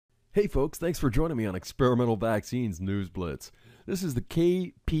Hey folks, thanks for joining me on Experimental Vaccines News Blitz. This is the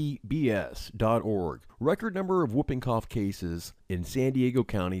KPBS.org. Record number of whooping cough cases in San Diego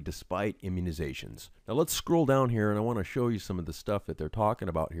County despite immunizations. Now let's scroll down here and I want to show you some of the stuff that they're talking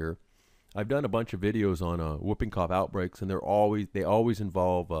about here. I've done a bunch of videos on whooping cough outbreaks and they always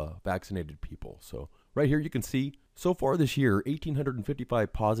involve vaccinated people. So right here you can see so far this year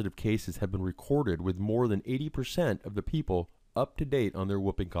 1,855 positive cases have been recorded with more than 80% of the people up to date on their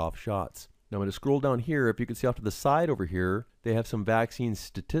whooping cough shots. Now I'm going to scroll down here. If you can see off to the side over here, they have some vaccine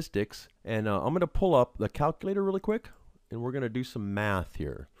statistics. And I'm going to pull up the calculator really quick, and we're going to do some math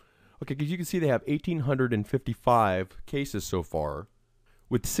here. Okay, because you can see they have 1,855 cases so far,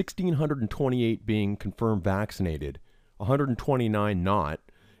 with 1,628 being confirmed vaccinated, 129 not,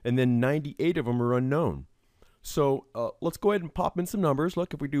 and then 98 of them are unknown. So let's go ahead and pop in some numbers.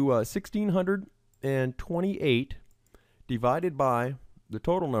 Look, if we do 1,628 divided by the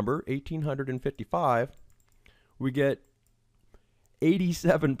total number, 1,855, we get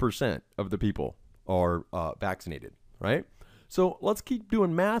 87% of the people are vaccinated, right? So let's keep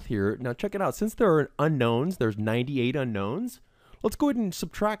doing math here. Now check it out. Since there are unknowns, there's 98 unknowns. Let's go ahead and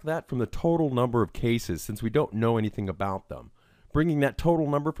subtract that from the total number of cases since we don't know anything about them. Bringing that total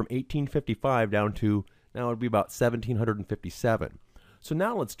number from 1,855 down to, now it would be about 1,757. So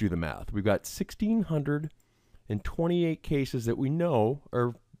now let's do the math. We've got 1,628 cases that we know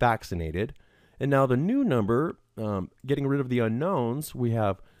are vaccinated. And now the new number, getting rid of the unknowns, we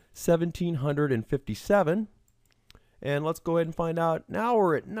have 1,757. And let's go ahead and find out. Now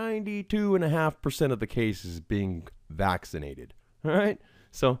we're at 92.5% of the cases being vaccinated. All right.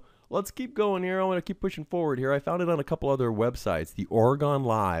 So let's keep going here. I want to keep pushing forward here. I found it on a couple other websites. The Oregon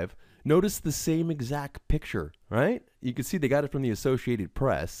Live. Notice the same exact picture, right? You can see they got it from the Associated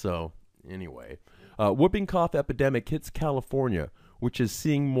Press. So anyway. Whooping cough epidemic hits California, which is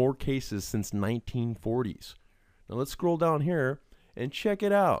seeing more cases since 1940s. Now let's scroll down here and check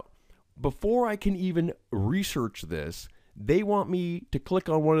it out. Before I can even research this, they want me to click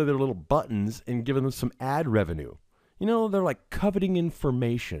on one of their little buttons and give them some ad revenue. You know, they're like coveting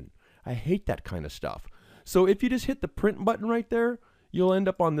information. I hate that kind of stuff. So if you just hit the print button right there, you'll end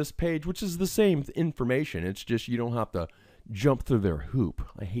up on this page, which is the same information. It's just you don't have to jump through their hoop.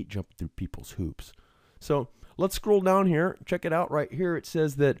 I hate jumping through people's hoops. So let's scroll down here. Check it out right here. It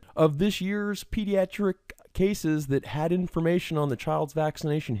says that of this year's pediatric cases that had information on the child's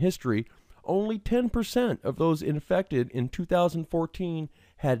vaccination history, only 10% of those infected in 2014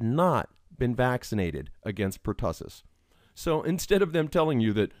 had not been vaccinated against pertussis. So instead of them telling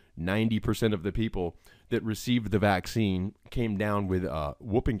you that 90% of the people that received the vaccine came down with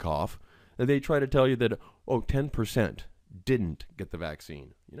whooping cough, they try to tell you that, 10% didn't get the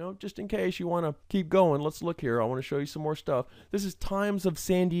vaccine. You know, just in case you want to keep going, let's look here. I want to show you some more stuff. This is Times of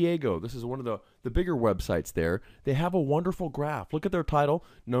San Diego. This is one of the bigger websites there. They have a wonderful graph. Look at their title,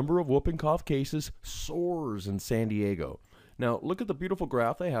 number of whooping cough cases soars in San Diego. Now, look at the beautiful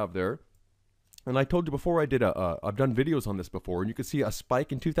graph they have there. And I told you before I've done videos on this before, and you can see a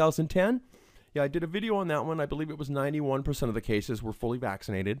spike in 2010. Yeah, I did a video on that one. I believe it was 91% of the cases were fully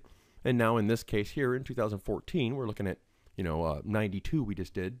vaccinated. And now in this case here in 2014, we're looking at 92, we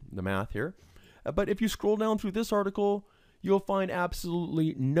just did the math here. But if you scroll down through this article, you'll find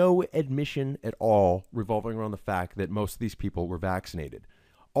absolutely no admission at all revolving around the fact that most of these people were vaccinated.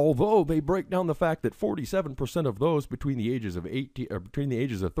 Although they break down the fact that 47% of those between the ages of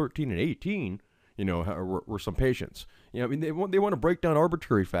 13 and 18, were some patients. I mean, they want to break down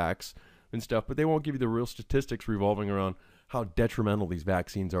arbitrary facts and stuff, but they won't give you the real statistics revolving around how detrimental these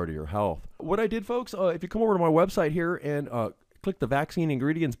vaccines are to your health. What I did, folks, if you come over to my website here and click the vaccine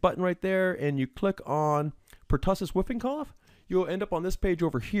ingredients button right there and you click on pertussis whooping cough, you'll end up on this page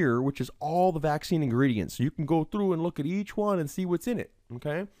over here, which is all the vaccine ingredients. So you can go through and look at each one and see what's in it,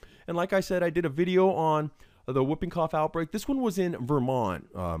 okay? And like I said, I did a video on the whooping cough outbreak. This one was in Vermont,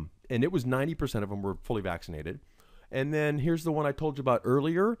 and it was 90% of them were fully vaccinated. And then here's the one I told you about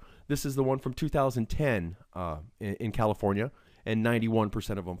earlier. This is the one from 2010 in California, and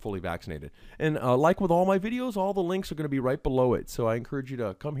 91% of them fully vaccinated. And like with all my videos, all the links are going to be right below it. So I encourage you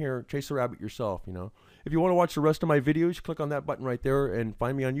to come here, chase the rabbit yourself. If you want to watch the rest of my videos, click on that button right there and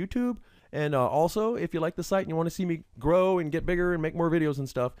find me on YouTube. And also, if you like the site and you want to see me grow and get bigger and make more videos and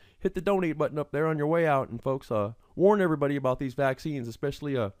stuff, hit the donate button up there on your way out. And folks, warn everybody about these vaccines,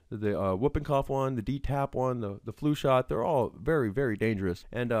 especially the whooping cough one, the DTaP one, the flu shot. They're all very, very dangerous.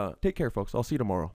 And take care, folks. I'll see you tomorrow.